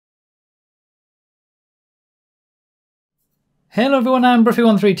Hello everyone, I'm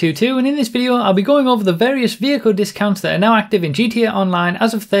Bruffy1322 and in this video I'll be going over the various vehicle discounts that are now active in GTA Online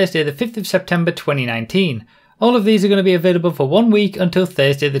as of Thursday the 5th of September 2019. All of these are going to be available for 1 week until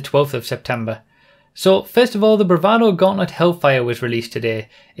Thursday the 12th of September. So first of all, the Bravado Gauntlet Hellfire was released today.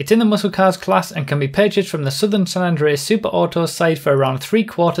 It's in the muscle cars class and can be purchased from the Southern San Andreas Super Auto site for around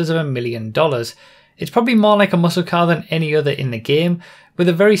 $750,000. It's probably more like a muscle car than any other in the game, with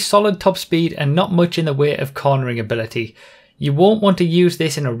a very solid top speed and not much in the way of cornering ability. You won't want to use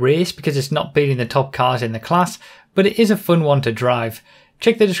this in a race because it's not beating the top cars in the class, but it is a fun one to drive.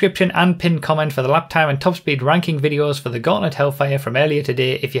 Check the description and pinned comment for the lap time and top speed ranking videos for the Gauntlet Hellfire from earlier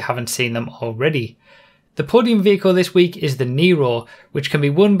today if you haven't seen them already. The podium vehicle this week is the Nero, which can be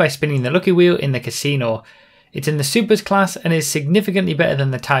won by spinning the lucky wheel in the casino. It's in the Supers class and is significantly better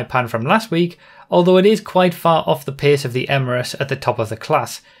than the Taipan from last week, although it is quite far off the pace of the Emirates at the top of the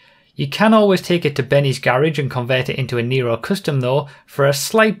class. You can always take it to Benny's garage and convert it into a Nero Custom though, for a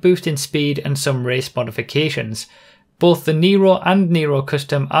slight boost in speed and some race modifications. Both the Nero and Nero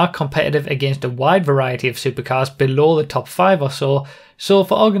Custom are competitive against a wide variety of supercars below the top 5 or so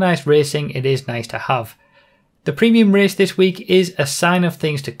for organised racing it is nice to have. The premium race this week is A Sign of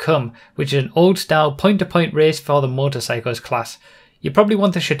Things to Come, which is an old style point-to-point race for the motorcycles class. You probably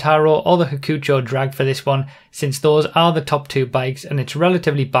want the Shitaro or the Hakucho drag for this one, since those are the top 2 bikes and it's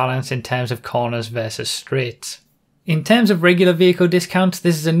relatively balanced in terms of corners versus straights. In terms of regular vehicle discounts,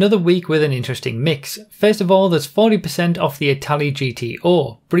 this is another week with an interesting mix. First of all, there's 40% off the Italy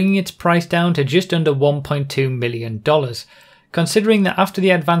GTO, bringing its price down to just under $1.2 million. Considering that after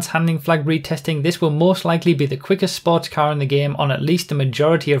the advanced handling flag retesting, this will most likely be the quickest sports car in the game on at least the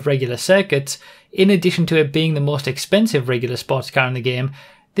majority of regular circuits, in addition to it being the most expensive regular sports car in the game,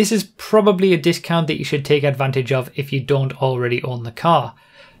 this is probably a discount that you should take advantage of if you don't already own the car.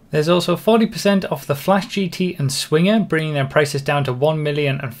 There's also 40% off the Flash GT and Swinger, bringing their prices down to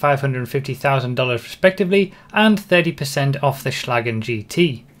 $1,550,000 and $550,000 respectively, and 30% off the Schlagen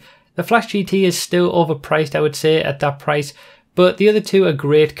GT. The Flash GT is still overpriced, I would say, at that price, but the other two are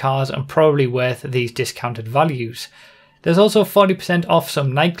great cars and probably worth these discounted values. There's also 40% off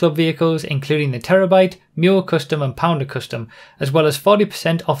some nightclub vehicles, including the Terabyte, Mule Custom and Pounder Custom, as well as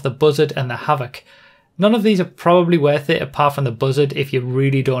 40% off the Buzzard and the Havoc. None of these are probably worth it apart from the Buzzard if you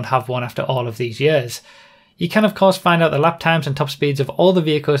really don't have one after all of these years. You can of course find out the lap times and top speeds of all the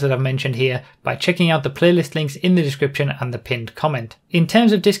vehicles that I've mentioned here by checking out the playlist links in the description and the pinned comment. In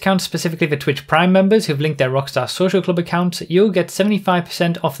terms of discounts specifically for Twitch Prime members who've linked their Rockstar Social Club accounts, you'll get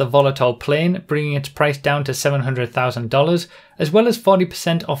 75% off the Volatile Plane, bringing its price down to $700,000, as well as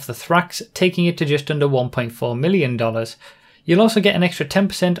 40% off the Thrax, taking it to just under $1.4 million. You'll also get an extra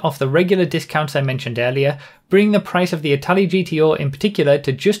 10% off the regular discounts I mentioned earlier, bringing the price of the Italy GTO in particular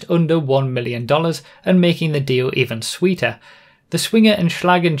to just under $1 million and making the deal even sweeter. The Swinger and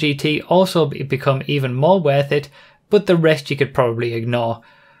Schlagen GT also become even more worth it, but the rest you could probably ignore.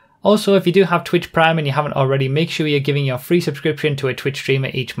 Also, if you do have Twitch Prime and you haven't already, make sure you're giving your free subscription to a Twitch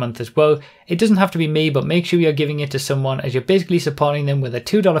streamer each month as well. It doesn't have to be me, but make sure you're giving it to someone, as you're basically supporting them with a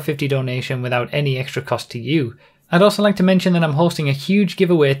 $2.50 donation without any extra cost to you. I'd also like to mention that I'm hosting a huge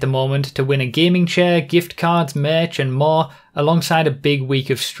giveaway at the moment to win a gaming chair, gift cards, merch and more, alongside a big week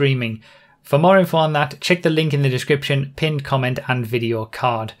of streaming. For more info on that, check the link in the description, pinned comment and video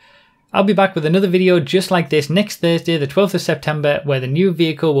card. I'll be back with another video just like this next Thursday the 12th of September, where the new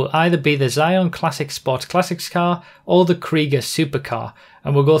vehicle will either be the Zion Classic Sports Classics car or the Krieger Supercar,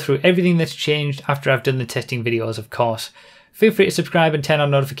 and we'll go through everything that's changed after I've done the testing videos of course. Feel free to subscribe and turn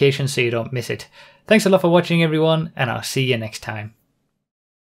on notifications so you don't miss it. Thanks a lot for watching everyone, and I'll see you next time.